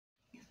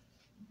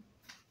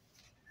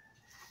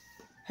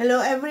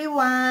Hello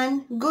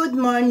everyone! Good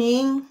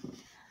morning!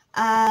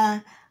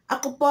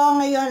 Ako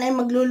po ngayon ay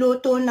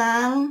magluluto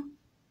ng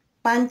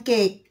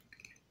pancake.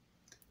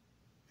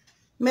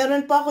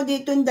 Meron po ako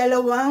dito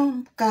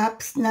dalawang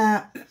cups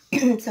na,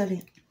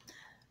 sorry,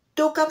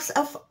 2 cups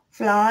of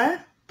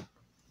flour,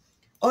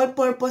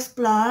 all-purpose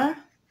flour.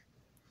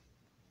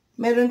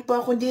 Meron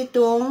po ako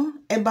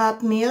ditong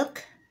evap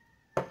milk,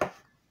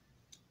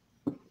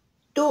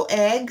 2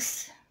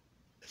 eggs,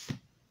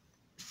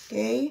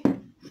 okay,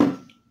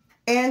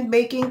 and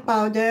baking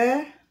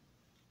powder,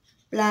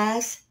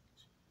 plus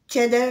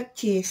cheddar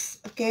cheese,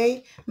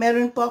 okay?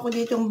 Meron po ako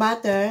ditong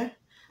butter.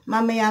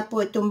 Mamaya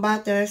po itong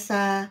butter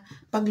sa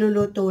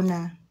pagluluto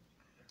na.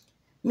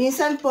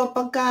 Minsan po,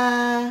 pagka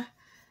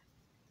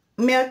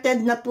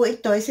melted na po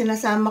ito,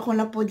 sinasama ko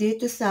na po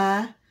dito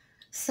sa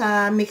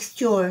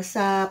mixture,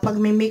 sa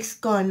pagmimix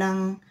ko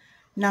ng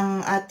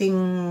ating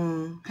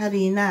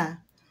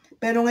harina.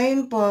 Pero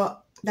ngayon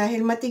po,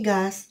 dahil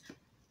matigas,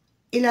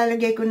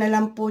 ilalagay ko na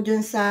lang po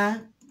dun sa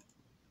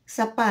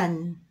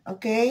pan,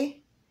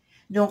 okay?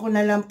 Doon ko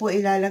na lang po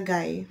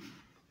ilalagay.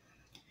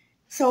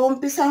 So,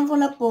 umpisan ko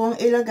na pong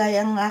ilagay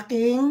ang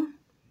aking,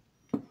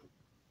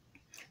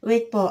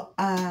 wait po,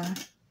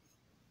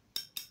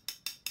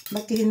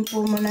 batihin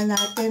po muna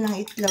natin ang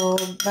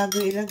itlog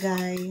bago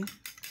ilagay.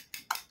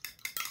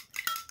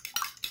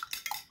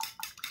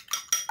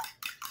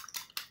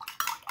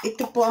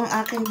 Ito po ang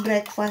aking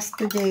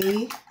breakfast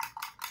today.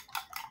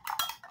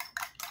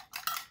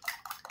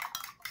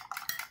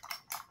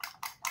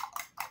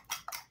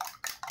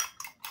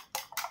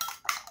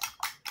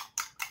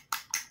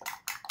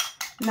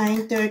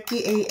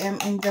 (9:30 a.m.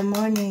 in the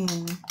morning.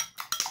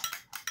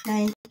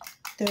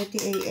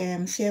 9:30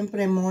 a.m.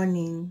 Siyempre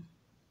morning.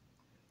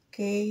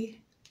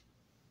 Okay?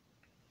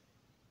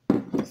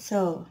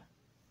 So,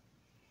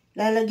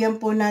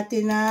 lalagyan po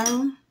natin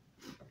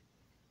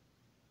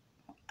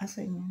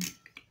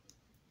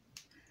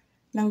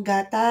ng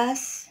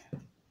gatas,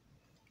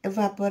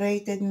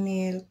 evaporated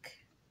milk,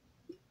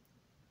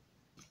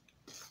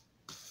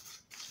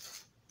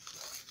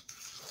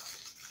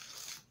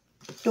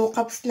 two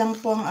cups lang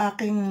po ang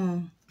aking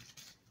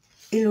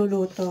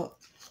iluluto.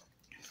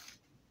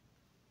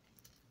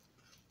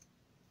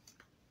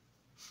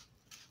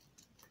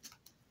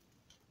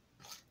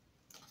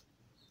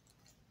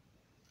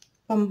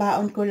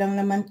 Pambaon ko lang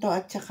naman to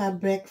at saka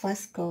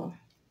breakfast ko.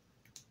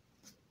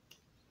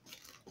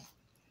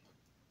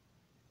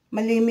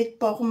 Malimit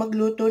po ako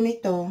magluto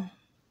nito,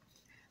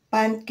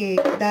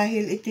 pancake,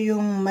 dahil ito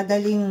yung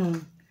madaling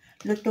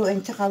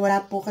lutuin, tsaka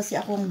wala po kasi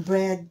akong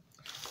bread,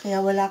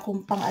 kaya wala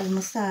akong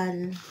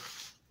pang-almusal.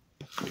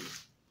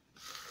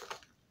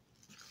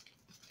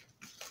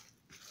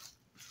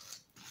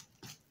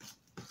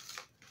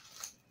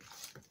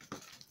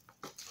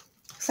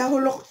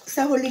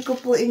 Sa huli ko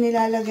po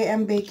inilalagay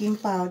ang baking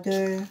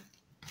powder.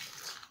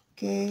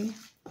 Okay.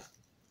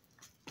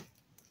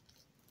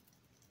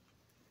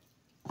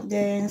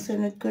 Then,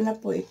 sunod ko na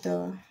po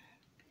ito.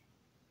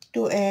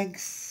 2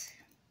 eggs.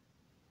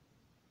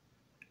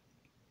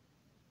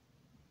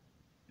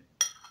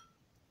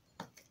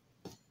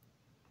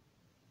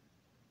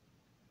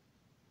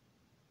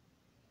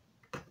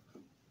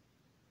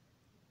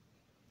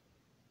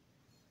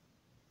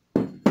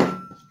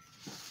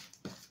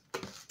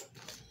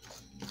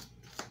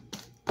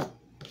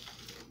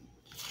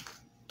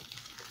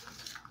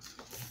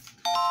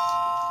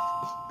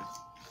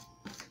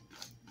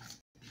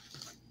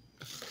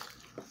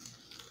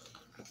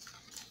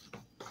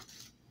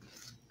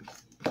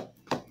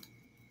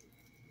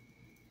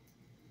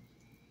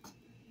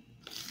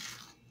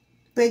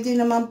 Pwede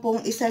naman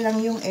pong isa lang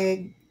yung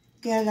egg.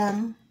 Kaya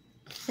lang,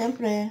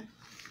 siyempre,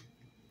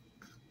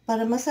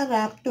 para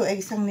masarap, 2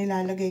 eggs ang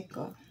nilalagay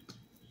ko.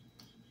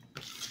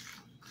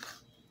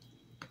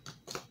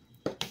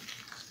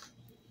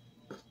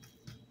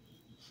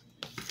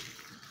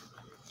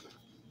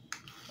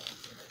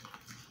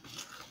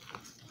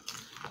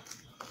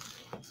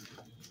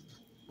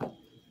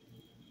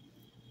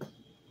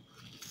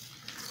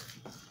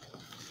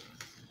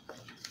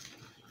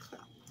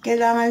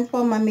 Kailangan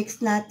po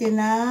ma-mix natin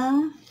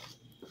ng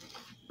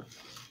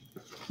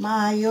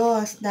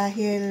maayos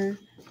dahil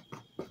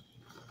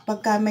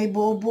pagka may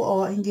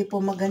buo-buo, hindi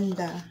po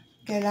maganda.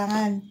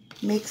 Kailangan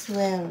mix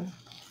well.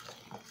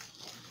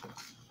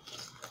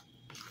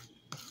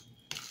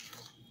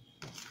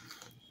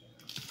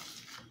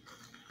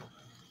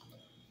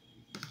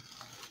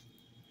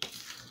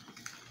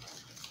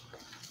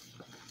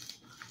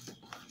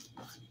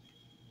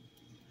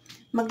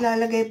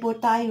 Maglalagay po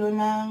tayo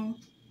ng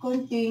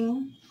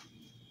konting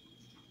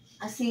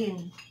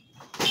asin.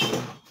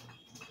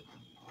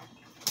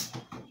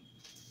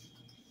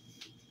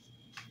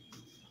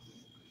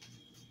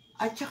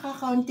 At saka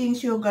kaunting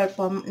sugar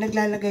po,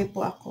 naglalagay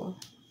po ako.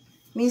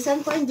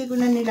 Minsan po hindi ko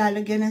na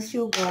nilalagyan ng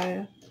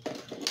sugar.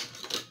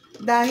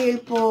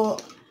 Dahil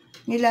po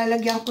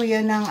nilalagyan ko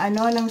yan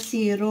ng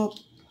syrup.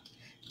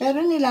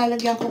 Pero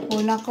nilalagyan ko po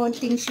ng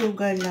konting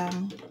sugar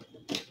lang.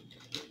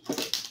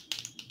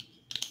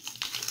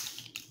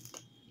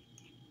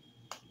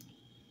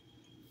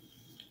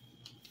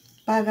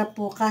 Para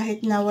po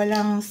kahit na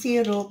walang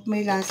syrup,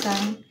 may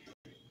lasang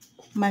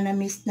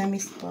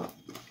manamis-namis po.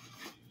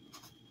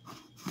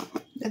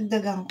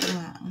 Dagdagan ko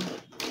nga.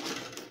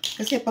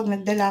 Kasi pag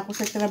nagdala ako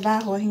sa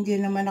trabaho, hindi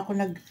naman ako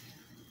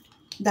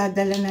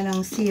nagdadala na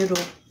ng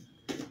syrup.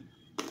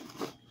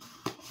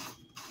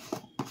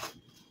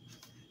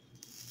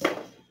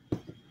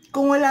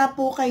 Kung wala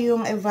po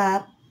kayong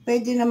evap,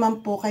 pwede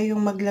naman po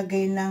kayong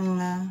maglagay ng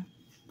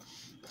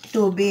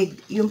tubig.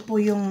 Yun po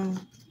yung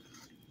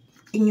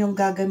inyong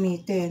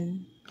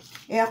gagamitin.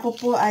 Ako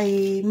po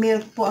ay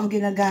milk po ang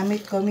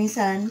ginagamit ko.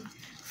 Minsan,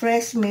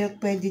 fresh milk,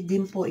 pwede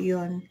din po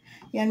yun.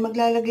 Yan,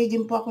 maglalagay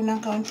din po ako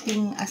ng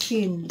kaunting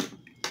asin.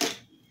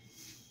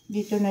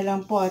 Dito na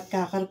lang po at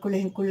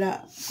kakalkulahin ko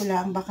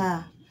lang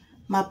baka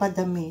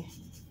mapadami.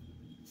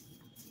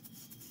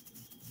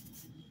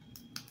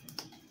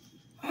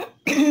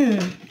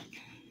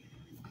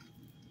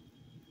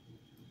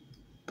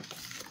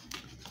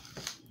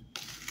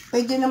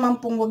 Pwede naman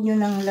pong huwag nyo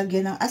nang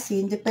lagyan ng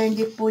asin.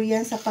 Depende po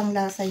yan sa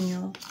panglasa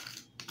nyo.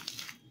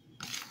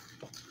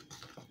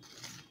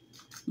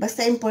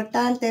 Basta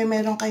importante,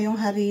 meron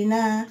kayong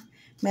harina,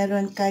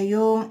 meron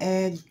kayong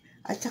egg,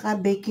 at saka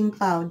baking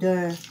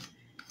powder.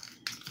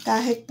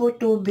 Kahit po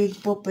tubig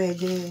po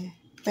pwede.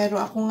 Pero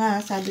ako nga,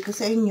 sabi ko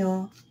sa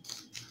inyo,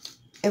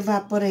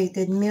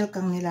 evaporated milk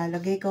ang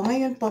nilalagay ko.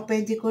 Ngayon po,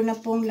 pwede ko na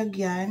pong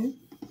lagyan.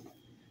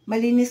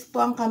 Malinis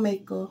po ang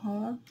kamay ko.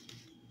 Huh?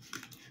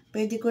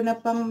 Pwede ko na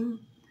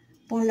pong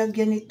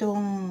lagyan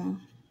itong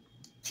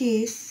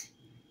cheese.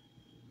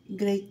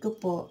 Grate ko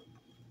po.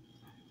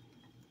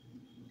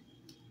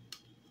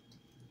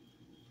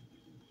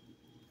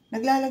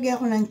 Naglalagay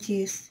ako ng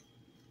cheese.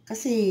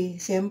 Kasi,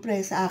 siyempre,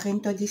 sa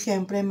akin to, di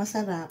siyempre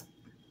masarap.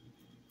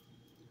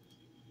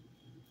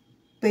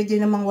 Pwede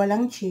namang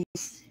walang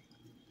cheese.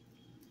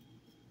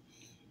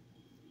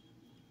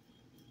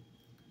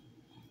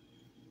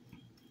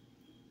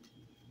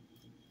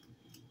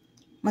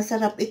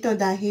 Masarap ito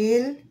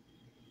dahil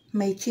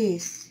may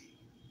cheese.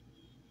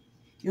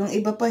 Yung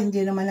iba pa hindi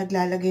naman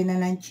naglalagay na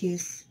ng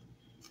cheese.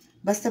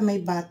 Basta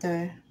may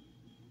butter.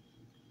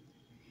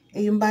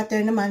 Yung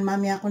butter naman,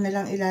 mamaya ko na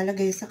lang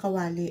ilalagay sa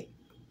kawali.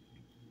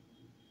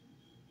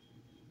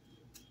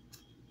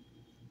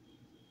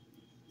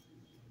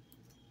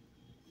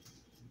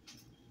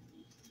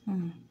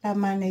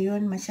 Tama na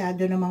yun.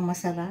 Masyado namang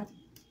masarap.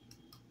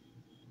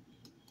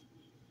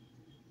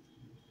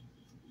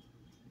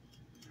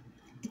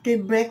 Ito'y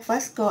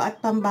breakfast ko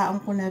at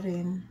pambaon ko na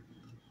rin.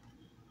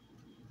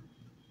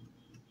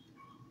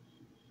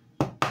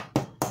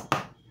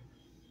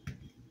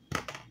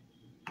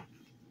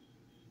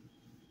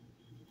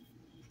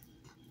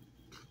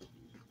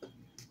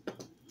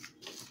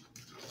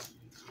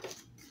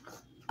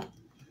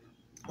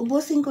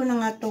 Ubusin ko na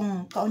nga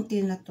tong kaunti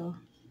na to.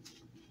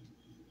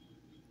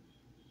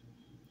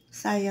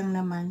 Sayang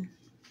naman.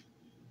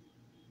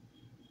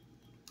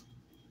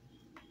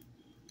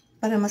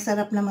 Para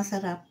masarap na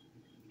masarap.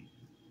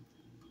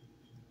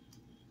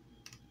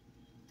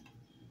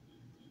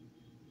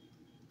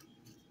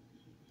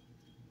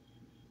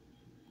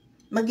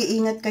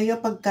 Mag-iingat kayo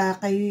pagka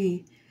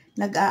kayo'y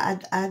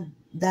nag-a-add-add.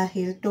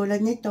 Dahil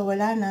tulad nito,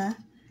 wala na.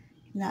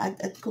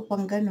 Na-add-add ko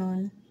pang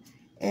ganun.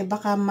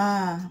 Baka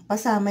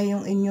mapasama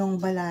yung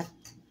inyong balat.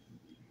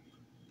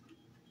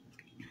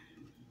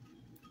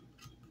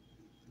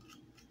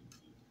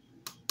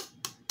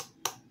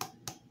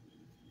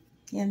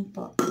 Yan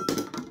po.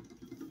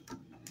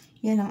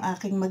 Yan ang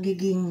aking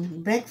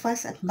magiging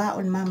breakfast at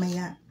baon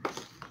mamaya.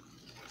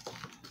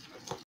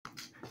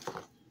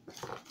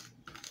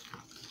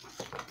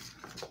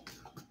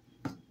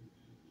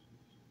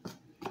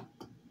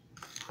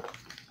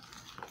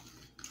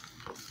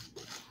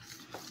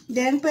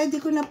 Then, pwede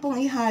ko na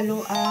pong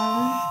ihalo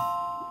ang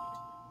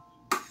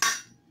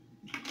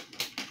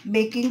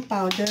baking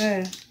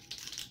powder.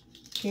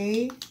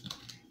 Okay?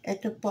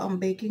 Ito po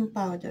ang baking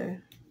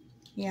powder.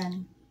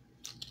 Yan.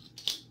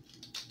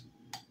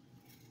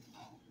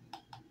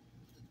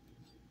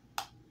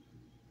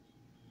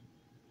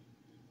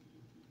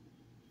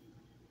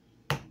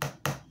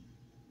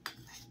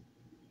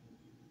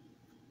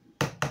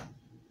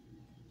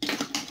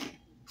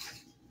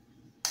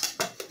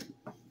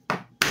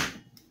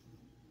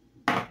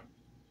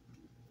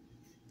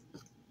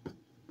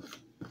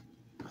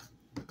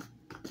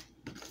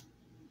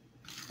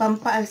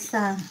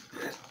 Pampaalsa.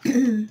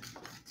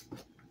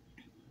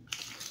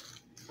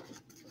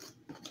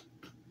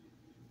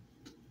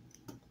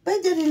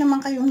 Pwede rin naman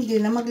kayong hindi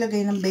na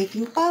maglagay ng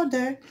baking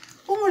powder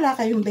kung wala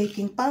kayong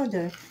baking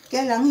powder.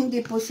 Kaya lang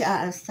hindi po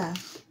siya aalsa.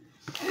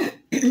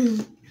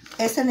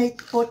 Sanay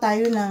po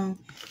tayo ng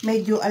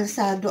medyo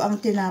alsado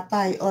ang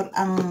tinapay or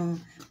ang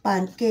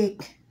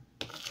pancake.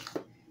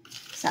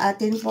 Sa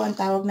atin po ang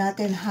tawag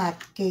natin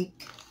hot cake.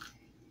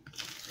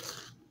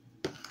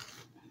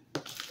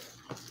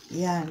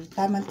 Yan,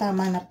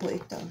 tama-tama na po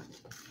ito.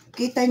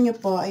 Kita nyo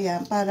po,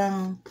 ayan,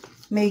 parang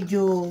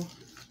medyo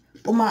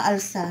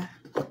umaalsa.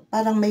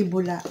 Parang may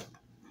bula.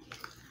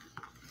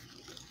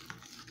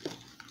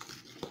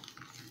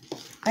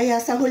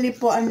 Kaya sa huli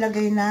po ang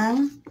lagay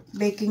ng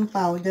baking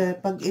powder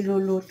pag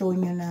iluluto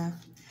nyo na.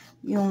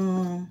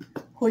 Yung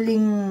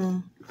huling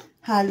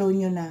halo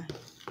nyo na.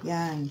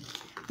 Yan.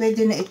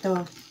 Pwede na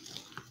ito.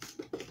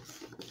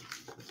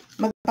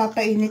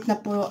 Magpapainit na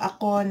po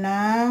ako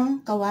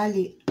ng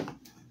kawali.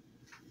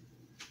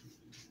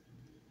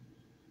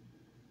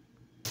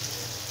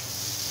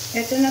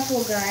 Ito na po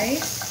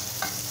guys.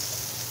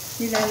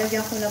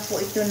 Nilalagyan ko na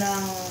po ito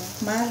ng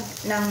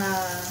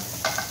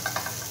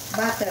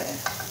butter.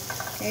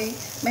 Okay?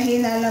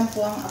 Mahina lang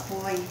po ang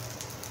apoy.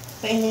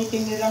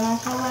 Painitin nyo lang ang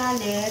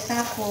kawali,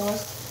 tapos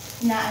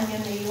hinaan nyo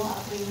na yung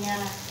apoy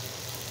niya.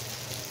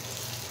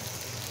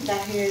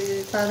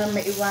 Dahil para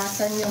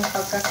maiwasan yung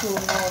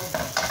pagkasunog.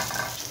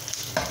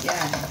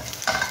 Yan.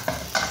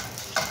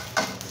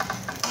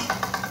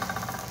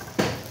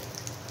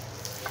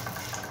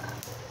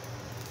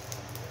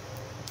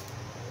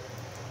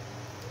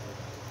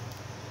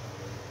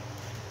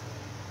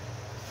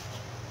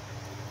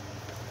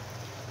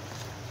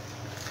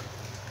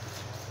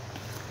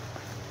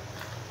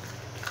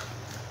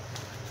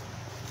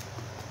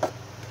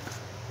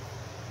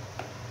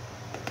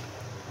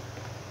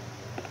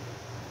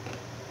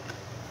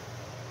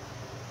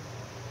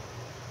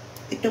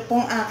 Ito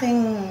pong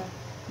aking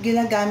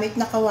ginagamit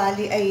na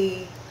kawali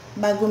ay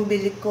bagong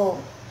bili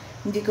ko.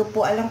 Hindi ko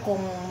po alam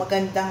kung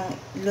magandang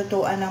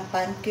lutuan ng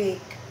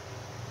pancake.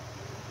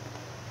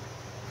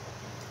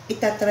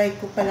 Itatry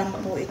ko pa lang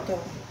po ito.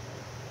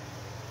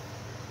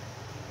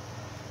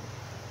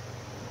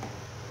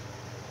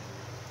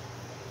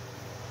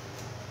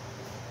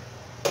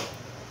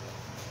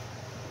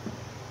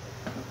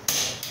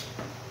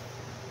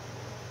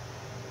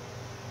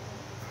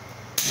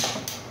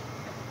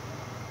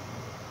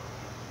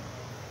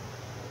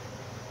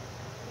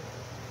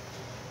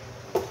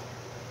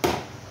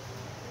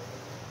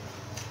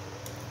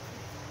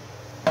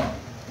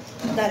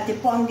 Dati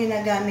po ang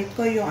ginagamit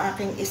ko yung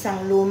aking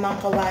isang lumang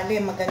kawali.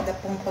 Maganda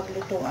pong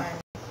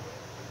paglutuan.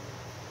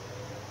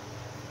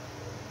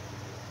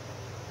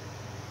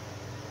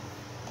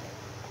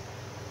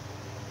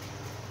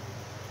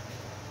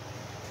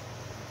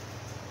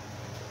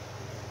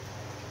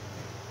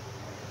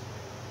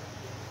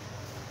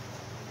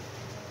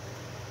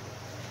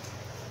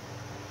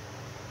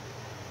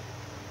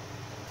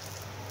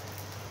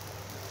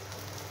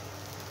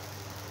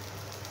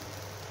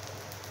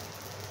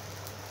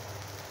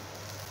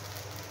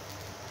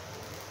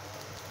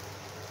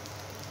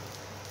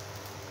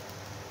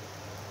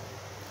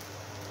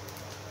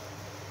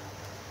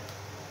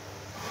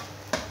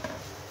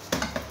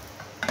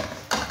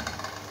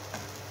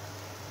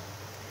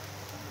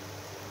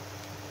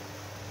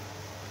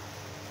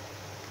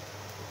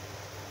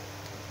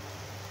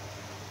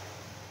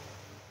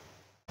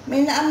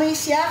 May naamoy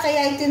siya,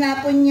 kaya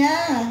itinapon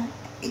niya.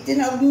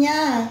 Itinaob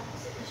niya.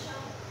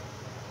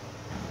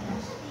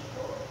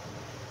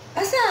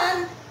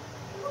 Asan?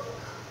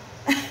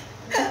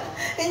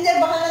 Hindi,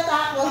 baka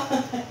natakot.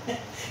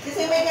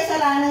 Kasi may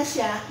kasalanan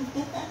siya.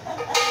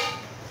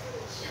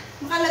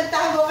 Baka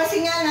nagtago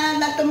kasi nga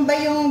natumba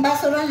yung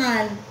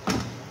basurahan.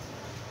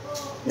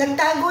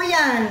 Nagtago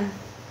yan.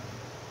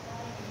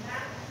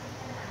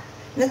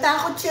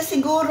 Natakot siya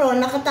siguro,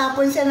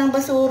 nakatapon siya ng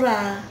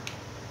basura.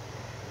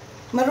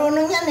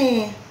 Marunong yan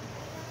eh.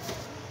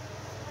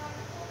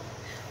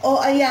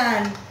 O,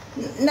 ayan.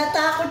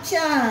 Natakot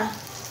siya.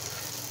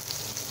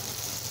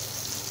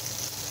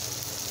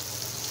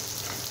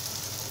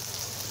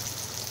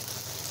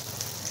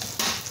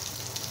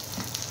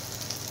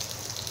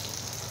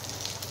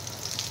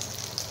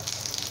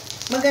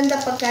 Maganda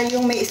pagka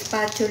yung may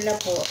spatula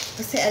po.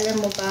 Kasi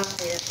alam mo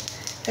bakit?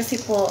 Kasi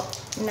po,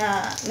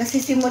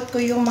 nasisimot ko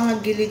yung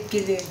mga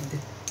gilid-gilid.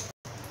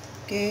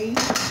 Okay?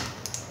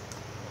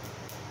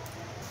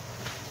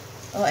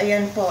 O,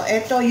 ayan po.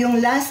 Ito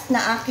yung last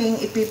na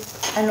aking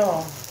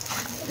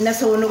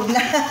nasunog na.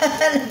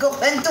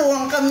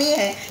 Nagkukwentuhan kami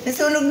eh.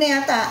 Nasunog na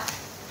yata.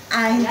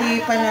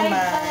 Hindi pa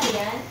naman.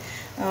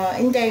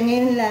 Hindi,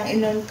 ngayon lang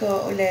inon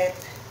ko ulit.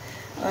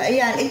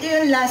 Ayan, ito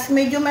yung last.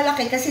 Medyo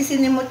malaki kasi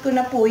sinimot ko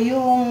na po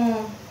yung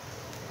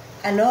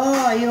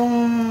yung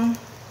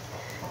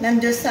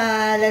nandun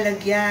sa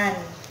lalagyan.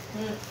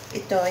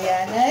 Ito,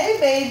 ayan. Hey,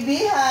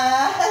 baby,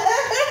 ha?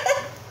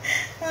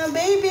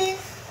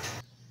 Baby.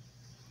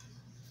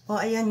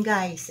 Ayan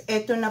guys,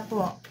 eto na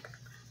po.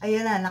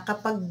 Ayan na,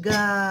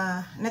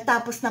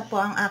 natapos na po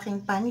ang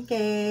aking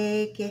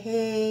pancake.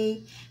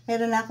 Hey,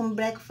 meron na akong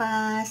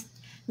breakfast.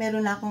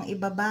 Meron na akong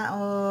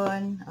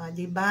ibabaon.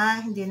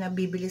 Diba? Hindi na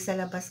bibili sa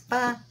labas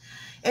pa.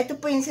 Ito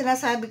po yung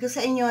sinasabi ko sa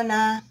inyo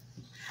na,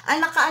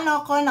 naka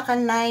 9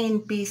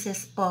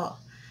 pieces po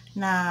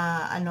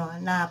na,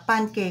 na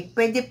pancake.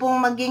 Pwede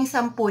pong maging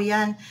 10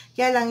 yan.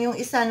 Kaya lang yung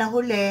isa na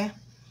huli,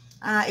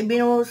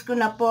 ibinuhos ko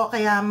na po,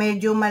 kaya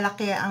medyo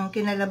malaki ang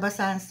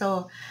kinalabasan.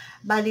 So,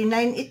 bali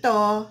 9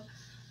 ito,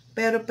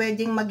 pero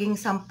pwedeng maging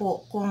 10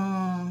 kung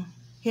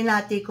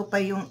hinati ko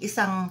pa yung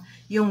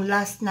yung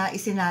last na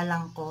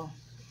isinalang ko.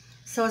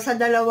 So, sa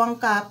 2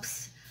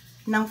 cups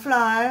ng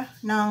flour,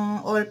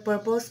 ng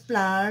all-purpose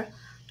flour,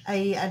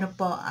 ay 10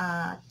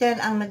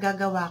 ang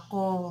nagagawa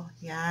ko.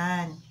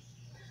 Yan.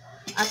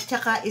 At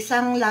saka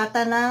isang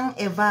lata ng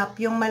evap,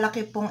 yung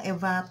malaki pong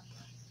evap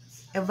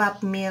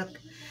milk.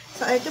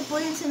 So, ito po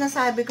yung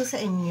sinasabi ko sa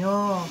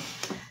inyo.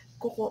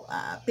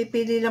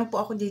 Pipili lang po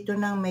ako dito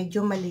ng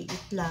medyo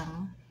maliit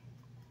lang.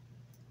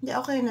 Hindi,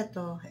 okay na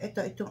to.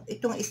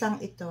 Itong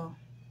isang ito.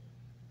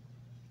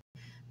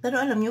 Pero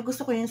alam nyo,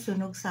 gusto ko yung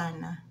sunog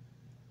sana.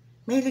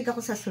 Mahilig ako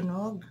sa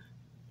sunog.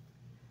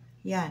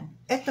 Yan.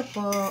 Ito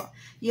po.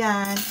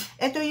 Yan.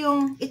 Ito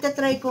yung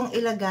itatry kong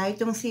ilagay.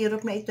 Itong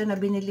syrup na ito na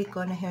binili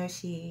ko na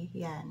Hershey.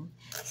 Yan.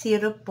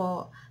 Syrup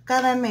po.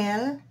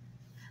 Caramel.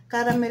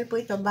 Caramel po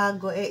ito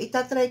bago.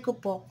 Itatry ko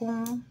po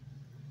kung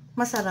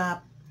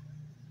masarap.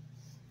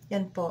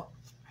 Yan po.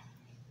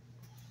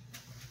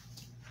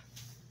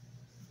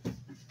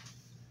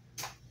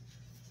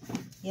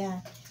 Yan.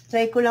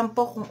 Try ko lang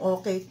po kung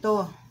okay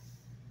to.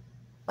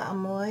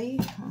 Paamoy.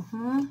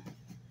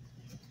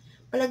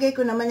 Palagay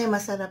ko naman ay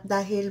masarap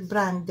dahil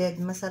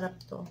branded. Masarap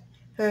to.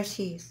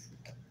 Hershey's.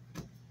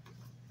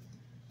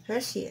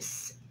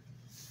 Hershey's.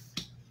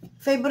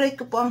 Favorite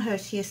ko po ang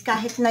Hershey's.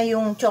 Kahit na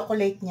yung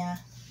chocolate niya.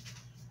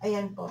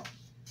 Ayan po.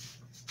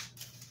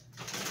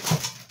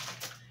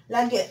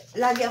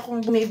 Lagi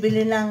akong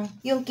bumibili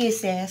ng yung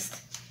kisses.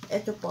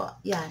 Ito po.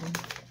 Yan.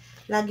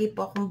 Lagi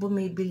po akong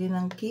bumibili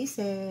ng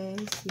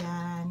kisses.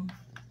 Yan.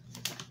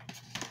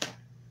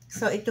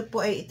 So, ito po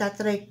ay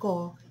itatry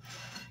ko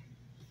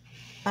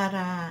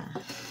para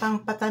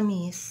pang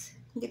patamis.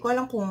 Hindi ko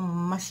alam kung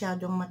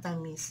masyadong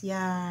matamis.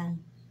 Yan.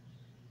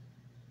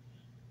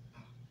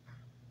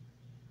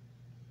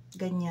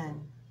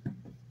 Ganyan.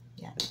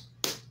 Yan.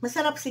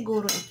 Masarap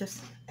siguro ito.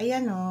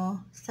 Ayan o.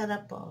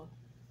 Sarap po.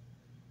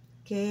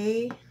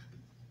 Okay.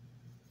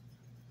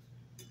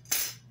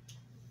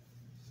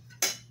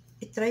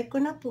 I-try ko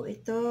na po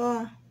ito.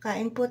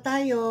 Kain po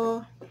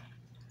tayo.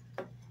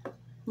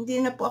 Hindi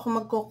na po ako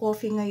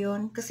magko-coffee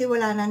ngayon kasi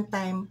wala nang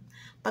time.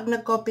 Pag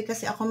nag-coffee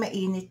kasi ako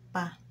mainit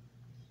pa.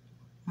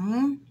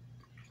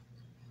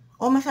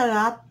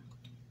 Masarap.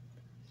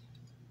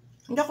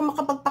 Hindi ako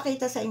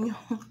makapagpakita sa inyo.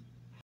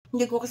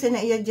 Hindi ko kasi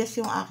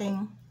na-i-adjust yung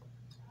aking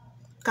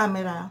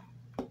camera.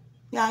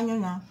 Yan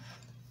yun na.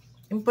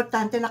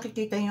 Importante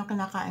nakikita yung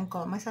kinakain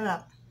ko.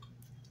 Masarap.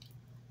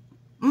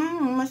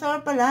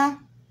 Masarap pala.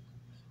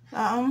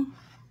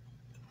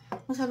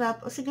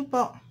 Masarap. O sige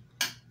po.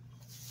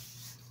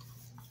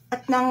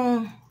 At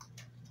nang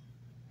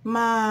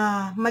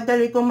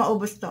madali kong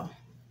maubos to.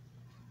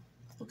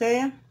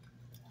 Okay?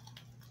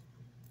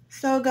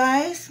 So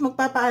guys,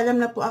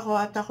 magpapaalam na po ako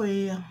at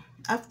ako'y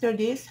after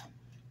this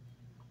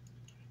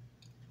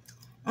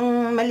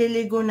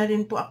maliligo na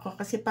rin po ako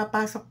kasi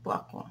papasok po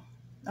ako.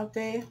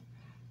 Okay?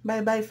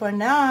 Bye-bye for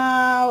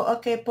now.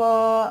 Okay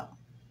po.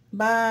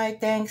 Bye.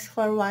 Thanks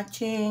for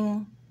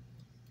watching.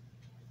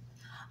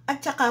 At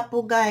saka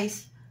po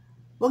guys,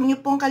 huwag niyo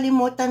pong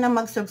kalimutan na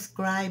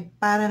mag-subscribe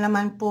para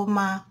naman po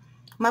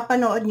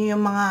mapanood niyo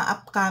yung mga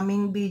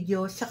upcoming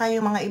videos, saka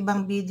yung mga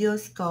ibang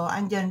videos ko.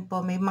 Andyan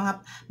po,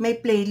 may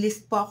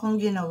playlist po akong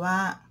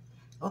ginawa.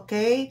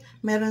 Okay?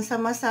 Meron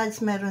sa massage,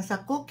 meron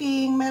sa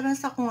cooking, meron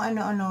sa kung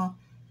ano-ano.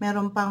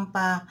 Meron pang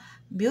pa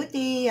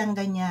beauty, ang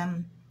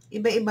ganyan.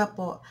 Iba-iba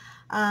po.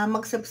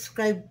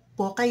 Mag-subscribe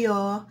po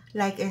kayo,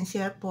 like and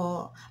share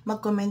po.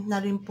 Mag-comment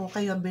na rin po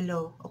kayo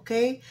below.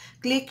 Okay?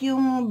 Click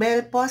yung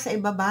bell po sa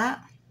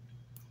ibaba.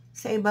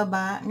 Sa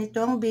ibaba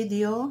nitong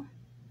video.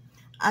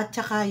 At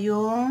saka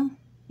yung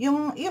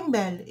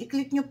bell.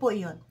 I-click nyo po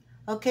yun.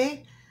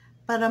 Okay?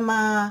 Para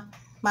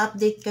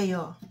ma-update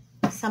kayo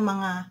sa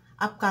mga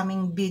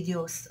upcoming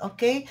videos.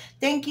 Okay?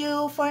 Thank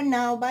you for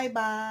now.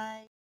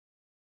 Bye-bye.